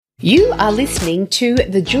You are listening to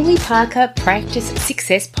the Julie Parker Practice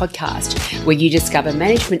Success Podcast, where you discover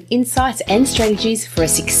management insights and strategies for a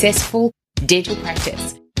successful dental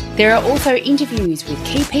practice. There are also interviews with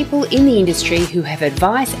key people in the industry who have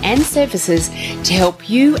advice and services to help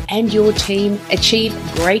you and your team achieve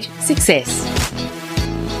great success.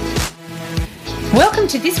 Welcome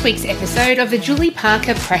to this week's episode of the Julie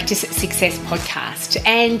Parker Practice Success Podcast.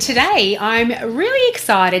 And today I'm really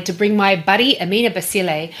excited to bring my buddy Amina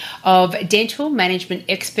Basile of Dental Management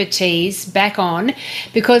Expertise back on,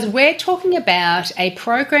 because we're talking about a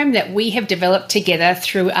program that we have developed together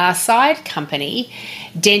through our side company,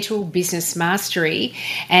 Dental Business Mastery.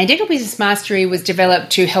 And Dental Business Mastery was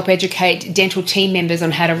developed to help educate dental team members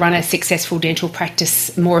on how to run a successful dental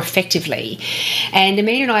practice more effectively. And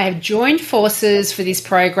Amina and I have joined forces for this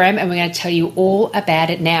program, and we're going to tell you all about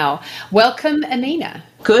it now. Welcome, Amina.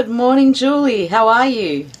 Good morning, Julie. How are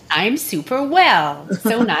you? I'm super well.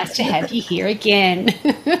 So nice to have you here again.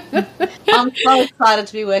 I'm so excited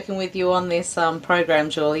to be working with you on this program,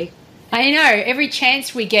 Julie. I know. Every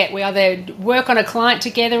chance we get, we either work on a client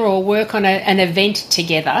together or work on an event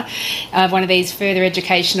together, one of these further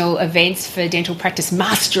educational events for dental practice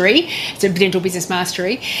mastery, so dental business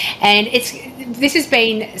mastery. And this has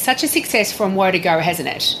been such a success from word ago, hasn't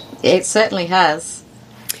it? It certainly has.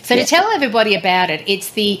 So to tell everybody about it, it's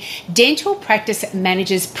the Dental Practice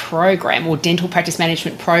Managers Program, or Dental Practice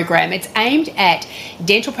Management Program. It's aimed at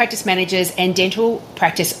dental practice managers and dental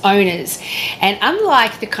practice owners. And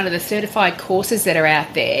unlike the certified courses that are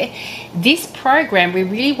out there, this program, we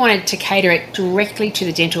really wanted to cater it directly to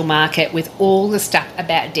the dental market with all the stuff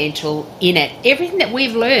about dental in it. Everything that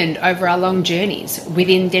we've learned over our long journeys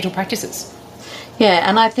within dental practices. Yeah,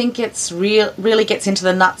 and I think it's really gets into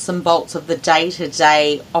the nuts and bolts of the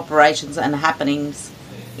day-to-day operations and happenings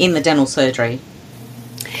in the dental surgery.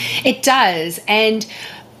 It does, and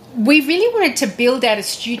we really wanted to build out a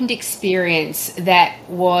student experience that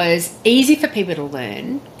was easy for people to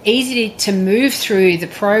learn, easy to move through the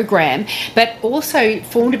program, but also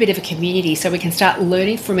formed a bit of a community so we can start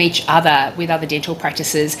learning from each other with other dental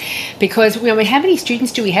practices. Because, how many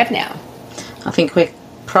students do we have now? I think we're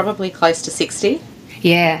probably close to 60.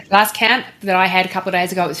 Yeah, last count that I had a couple of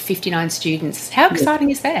days ago, it was 59 students. How exciting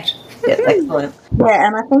is that? Yeah, excellent. Yeah,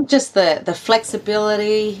 and I think just the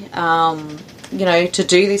flexibility, to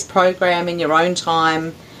do this program in your own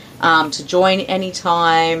time, to join any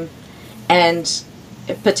time, and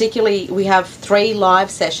particularly we have 3 live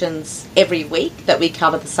sessions every week that we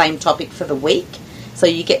cover the same topic for the week. So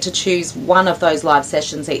you get to choose one of those live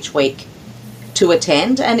sessions each week to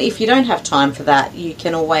attend, and if you don't have time for that, you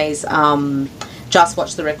can always just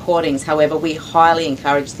watch the recordings. However, we highly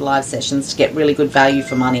encourage the live sessions to get really good value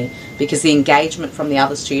for money, because the engagement from the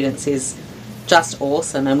other students is just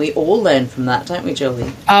awesome, and we all learn from that, don't we,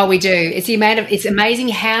 Julie? Oh, we do. It's amazing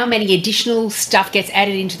how many additional stuff gets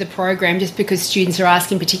added into the program just because students are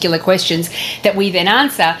asking particular questions that we then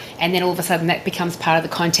answer, and then all of a sudden that becomes part of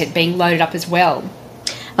the content being loaded up as well.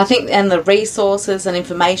 I think, and the resources and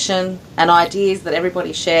information and ideas that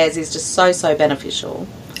everybody shares is just so beneficial.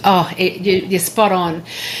 Oh, you're spot on.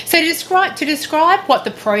 So to describe what the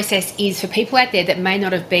process is for people out there that may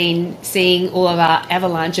not have been seeing all of our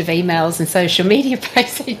avalanche of emails and social media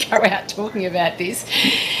posts that go out talking about this,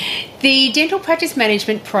 the Dental Practice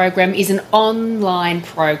Management Program is an online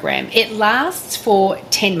program. It lasts for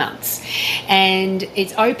 10 months and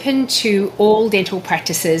it's open to all dental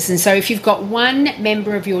practices. And so if you've got one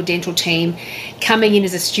member of your dental team coming in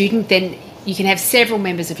as a student, then you can have several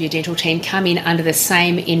members of your dental team come in under the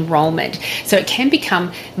same enrolment. So it can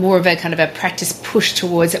become more of a kind of a practice push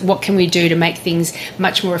towards what can we do to make things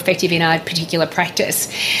much more effective in our particular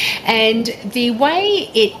practice. And the way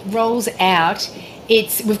it rolls out,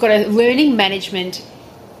 we've got a learning management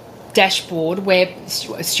dashboard where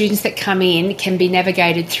students that come in can be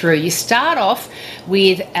navigated through. You start off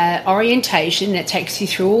with orientation that takes you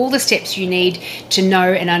through all the steps you need to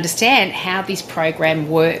know and understand how this program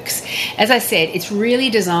works. As I said, it's really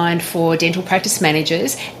designed for dental practice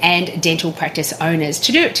managers and dental practice owners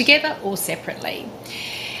to do it together or separately.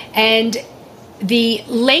 And the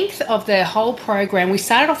length of the whole program, we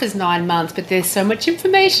started off as 9 months, but there's so much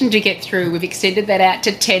information to get through. We've extended that out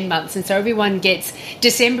to 10 months. And so everyone gets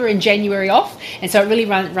December and January off. And so it really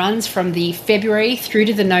runs from the February through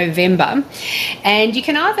to the November. And you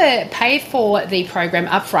can either pay for the program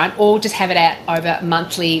upfront or just have it out over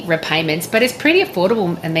monthly repayments. But it's pretty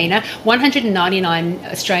affordable, Amina, $199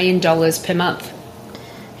 Australian dollars per month.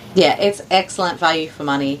 Yeah, it's excellent value for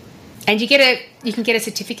money. And you can get a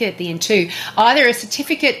certificate at the end too. Either a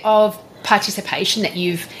certificate of participation, that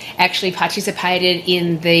you've actually participated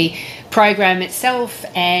in the program itself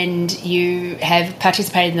and you have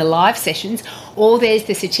participated in the live sessions, or there's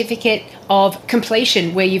the certificate of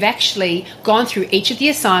completion where you've actually gone through each of the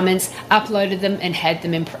assignments, uploaded them and had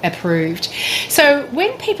them approved. So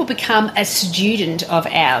when people become a student of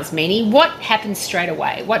ours, Meanie, what happens straight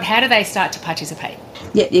away? How do they start to participate?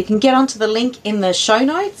 Yeah, you can get onto the link in the show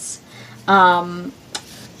notes.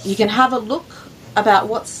 You can have a look about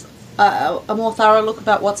a more thorough look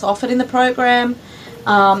about what's offered in the program,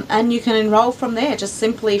 and you can enroll from there. Just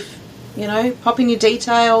simply, pop in your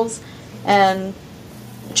details and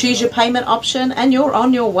choose your payment option, and you're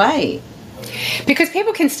on your way. Because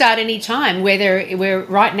people can start any time, whether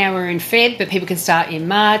right now we're in Feb, but people can start in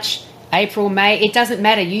March, April, May, it doesn't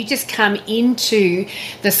matter. You just come into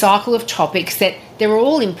the cycle of topics that they're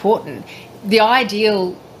all important. The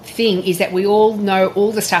ideal thing is that we all know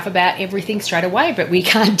all the stuff about everything straight away, but we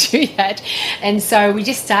can't do that. And so we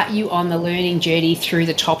just start you on the learning journey through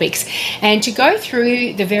the topics. And to go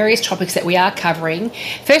through the various topics that we are covering,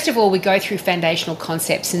 first of all, we go through foundational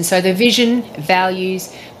concepts. And so the vision,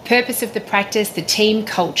 values, purpose of the practice, the team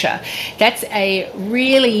culture, that's a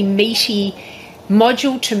really meaty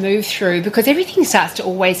module to move through, because everything starts to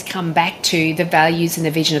always come back to the values and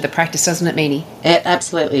the vision of the practice, doesn't it, Meanie? It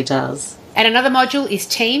absolutely does. And another module is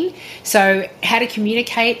team. So how to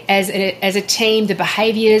communicate as a team, the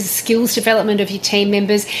behaviours, skills development of your team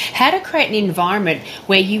members, how to create an environment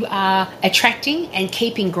where you are attracting and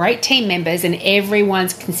keeping great team members and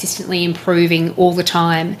everyone's consistently improving all the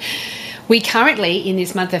time. We currently, in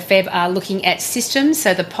this month of Feb, are looking at systems,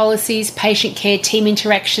 so the policies, patient care, team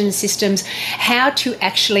interaction systems, how to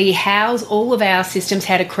actually house all of our systems,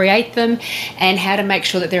 how to create them, and how to make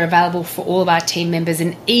sure that they're available for all of our team members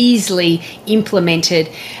and easily implemented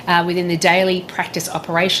within the daily practice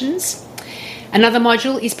operations. Another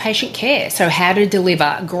module is patient care, so how to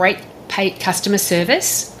deliver great customer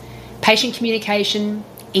service, patient communication,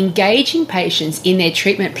 engaging patients in their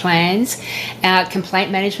treatment plans,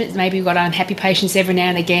 complaint management. Maybe we've got unhappy patients every now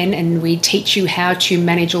and again, and we teach you how to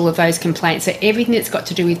manage all of those complaints. So everything that's got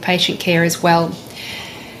to do with patient care as well.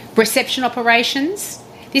 Reception operations.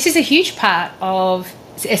 This is a huge part of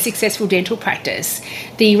a successful dental practice.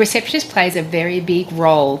 The receptionist plays a very big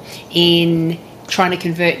role in trying to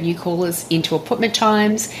convert new callers into appointment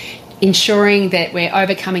times, ensuring that we're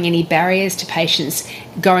overcoming any barriers to patients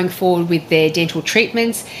going forward with their dental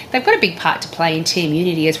treatments. They've got a big part to play in team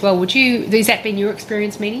unity as well. Has that been your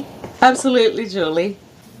experience, Meanie? Absolutely, Julie.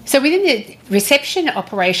 So within the reception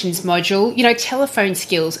operations module, telephone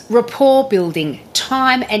skills, rapport building,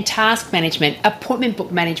 time and task management, appointment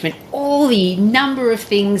book management, all the number of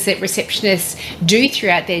things that receptionists do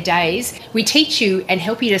throughout their days, we teach you and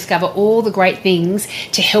help you discover all the great things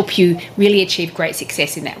to help you really achieve great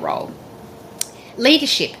success in that role.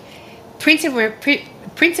 Leadership,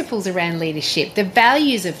 principles around leadership, the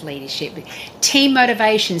values of leadership, team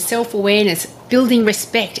motivation, self-awareness, building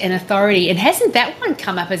respect and authority. And hasn't that one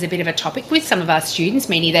come up as a bit of a topic with some of our students,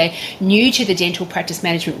 meaning they're new to the dental practice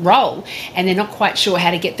management role and they're not quite sure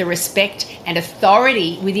how to get the respect and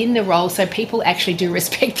authority within the role so people actually do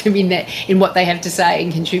respect them in what they have to say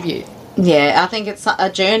and contribute? Yeah, I think it's a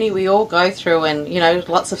journey we all go through, and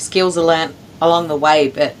lots of skills are learnt along the way,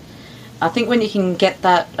 but I think when you can get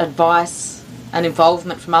that advice and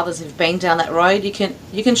involvement from others who've been down that road, you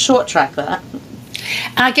can short track that.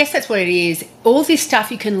 I guess that's what it is. All this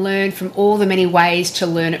stuff you can learn from all the many ways to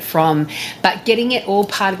learn it from, but getting it all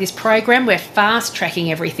part of this program, we're fast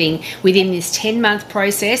tracking everything within this 10-month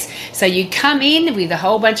process. So you come in with a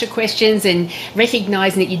whole bunch of questions and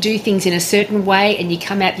recognising that you do things in a certain way, and you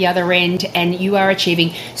come out the other end and you are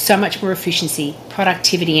achieving so much more efficiency,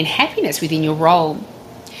 productivity and happiness within your role.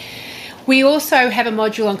 We also have a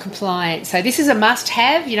module on compliance. So this is a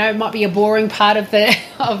must-have. It might be a boring part of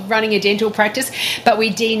running a dental practice, but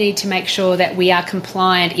we do need to make sure that we are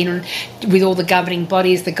compliant with all the governing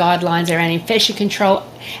bodies, the guidelines around infection control,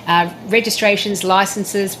 registrations,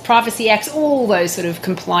 licenses, privacy acts, all those sort of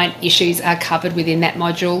compliant issues are covered within that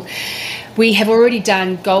module. We have already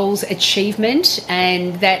done goals achievement,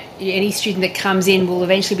 and that any student that comes in will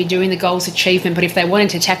eventually be doing the goals achievement, but if they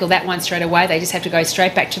wanted to tackle that one straight away, they just have to go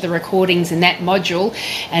straight back to the recordings in that module,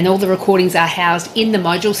 and all the recordings are housed in the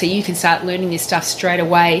module, so you can start learning this stuff straight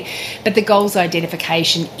away. But the goals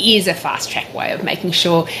identification is a fast-track way of making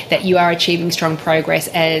sure that you are achieving strong progress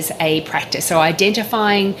as a practice. So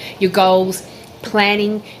identifying your goals,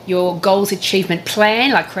 planning your goals achievement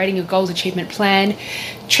plan, like creating your goals achievement plan,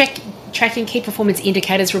 tracking key performance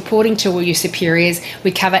indicators, reporting to all your superiors.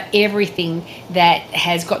 We cover everything that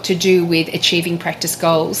has got to do with achieving practice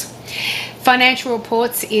goals. Financial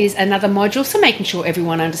reports is another module, so making sure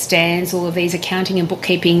everyone understands all of these accounting and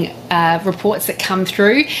bookkeeping reports that come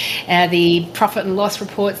through, the profit and loss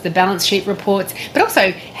reports, the balance sheet reports, but also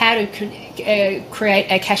how to create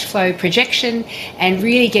a cash flow projection and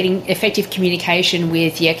really getting effective communication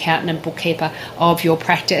with the accountant and bookkeeper of your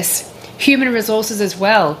practice. Human resources as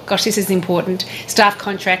well. Gosh, this is important. Staff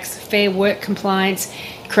contracts, fair work compliance,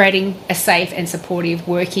 creating a safe and supportive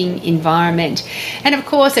working environment. And of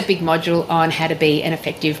course, a big module on how to be an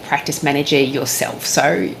effective practice manager yourself.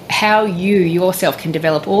 So how you yourself can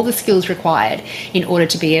develop all the skills required in order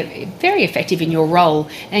to be very effective in your role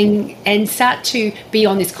and start to be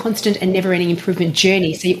on this constant and never-ending improvement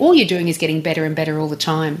journey. So all you're doing is getting better and better all the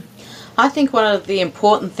time. I think one of the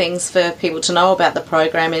important things for people to know about the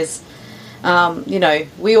program is,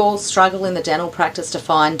 we all struggle in the dental practice to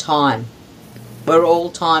find time. We're all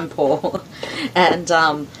time poor. And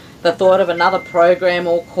the thought of another program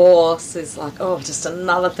or course is like, just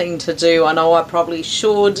another thing to do. I know I probably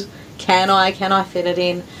should. Can I fit it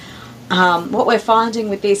in? What we're finding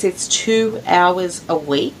with this, it's 2 hours a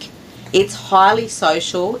week. It's highly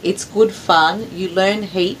social. It's good fun. You learn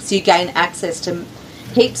heaps. You gain access to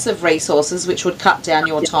heaps of resources, which would cut down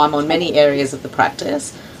your time on many areas of the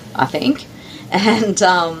practice, I think. And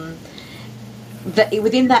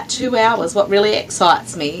within that 2 hours, what really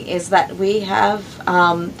excites me is that we have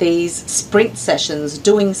these sprint sessions,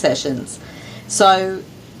 doing sessions. So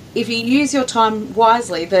if you use your time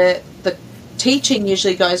wisely, the teaching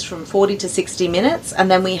usually goes from 40 to 60 minutes, and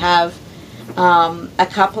then we have a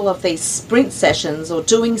couple of these sprint sessions or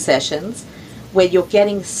doing sessions where you're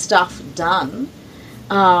getting stuff done.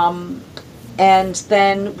 And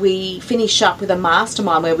then we finish up with a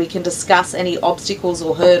mastermind where we can discuss any obstacles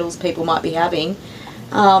or hurdles people might be having.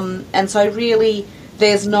 And so really,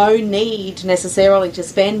 there's no need necessarily to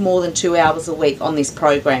spend more than 2 hours a week on this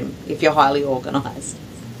program if you're highly organised.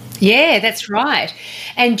 Yeah, that's right.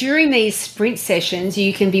 And during these sprint sessions,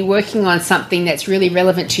 you can be working on something that's really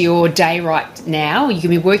relevant to your day right now. You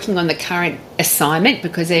can be working on the current assignment,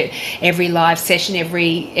 because every live session,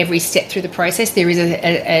 every step through the process, there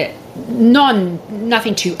is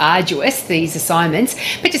nothing too arduous, these assignments,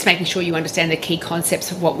 but just making sure you understand the key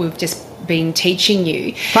concepts of what we've just been teaching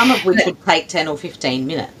you. Some of which would take 10 or 15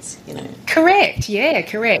 minutes, Correct, yeah,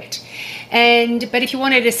 correct. But if you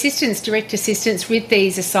wanted direct assistance with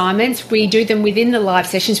these assignments, we do them within the live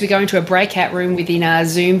sessions. We go into a breakout room within our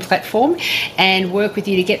Zoom platform and work with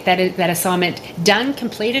you to get that assignment done,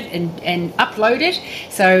 completed and uploaded.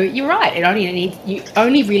 So you're right, you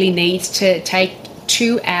only really needs to take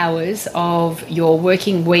 2 hours of your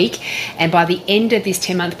working week, and by the end of this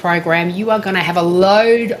 10-month program, you are going to have a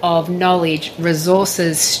load of knowledge,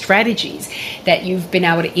 resources, strategies that you've been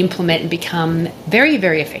able to implement and become very,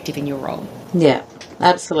 very effective in your role. Yeah,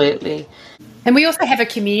 absolutely. And we also have a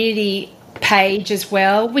community page as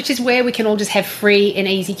well, which is where we can all just have free and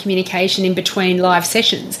easy communication in between live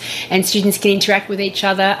sessions, and students can interact with each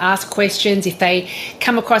other, ask questions. If they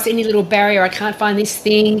come across any little barrier, I can't find this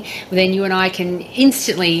thing, then you and I can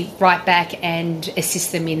instantly write back and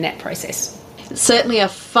assist them in that process. Certainly a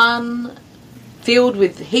fun field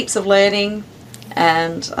with heaps of learning,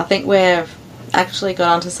 and I think we've actually got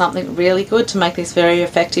onto something really good to make this very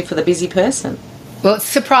effective for the busy person. Well, it's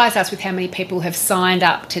surprised us with how many people have signed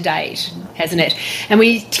up to date, hasn't it? And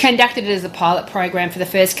we conducted it as a pilot program for the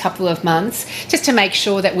first couple of months, just to make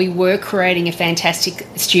sure that we were creating a fantastic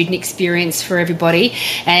student experience for everybody.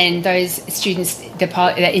 And those students that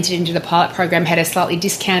entered into the pilot program had a slightly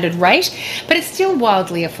discounted rate, but it's still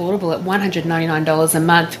wildly affordable at $199 a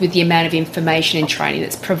month with the amount of information and training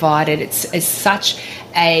that's provided. It's such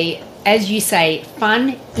a, as you say,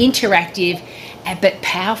 fun, interactive, but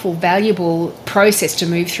powerful, valuable process to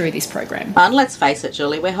move through this program. And let's face it,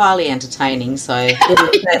 Julie, we're highly entertaining, so it'll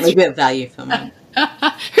certainly be of value for me.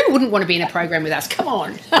 Who wouldn't want to be in a program with us? Come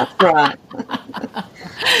on. That's right.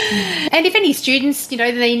 And if any students,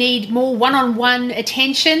 they need more one-on-one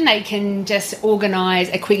attention, they can just organise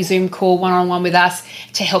a quick Zoom call one-on-one with us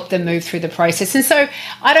to help them move through the process. And so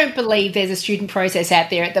I don't believe there's a student process out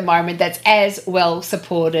there at the moment that's as well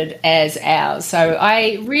supported as ours. So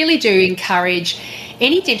I really do encourage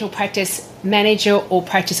any dental practice manager or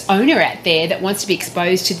practice owner out there that wants to be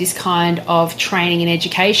exposed to this kind of training and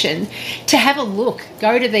education to have a look.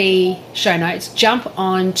 Go to the show notes, jump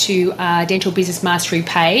onto our Dental Business Mastery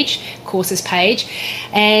page, courses page,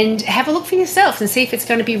 and have a look for yourself and see if it's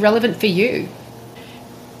going to be relevant for you.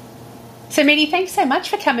 So, Mini, thanks so much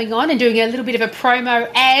for coming on and doing a little bit of a promo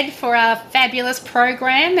ad for our fabulous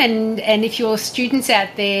program. And if you're students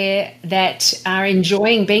out there that are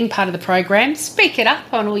enjoying being part of the program, speak it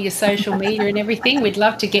up on all your social media and everything. We'd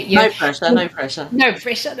love to get you. No pressure, no pressure. No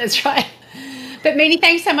pressure, that's right. But, Mini,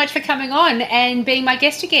 thanks so much for coming on and being my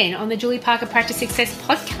guest again on the Julie Parker Practice Success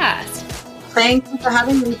podcast. Thank you for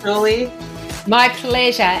having me, Julie. My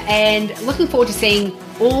pleasure, and looking forward to seeing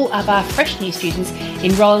all of our fresh new students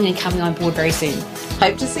enrolling and coming on board very soon.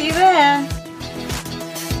 Hope to see you there.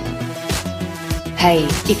 Hey,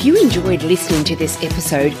 if you enjoyed listening to this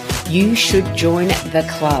episode, you should join the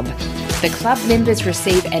club. The club members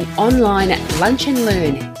receive an online lunch and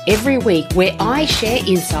learn every week where I share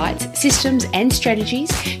insights, systems and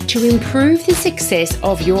strategies to improve the success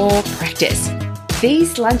of your practice.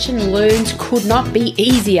 These lunch and learns could not be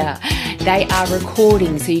easier. They are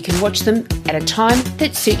recording so you can watch them at a time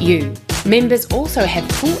that suit you. Members also have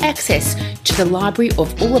full access to the library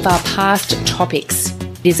of all of our past topics.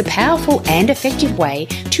 It is a powerful and effective way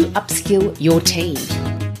to upskill your team.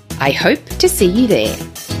 I hope to see you there.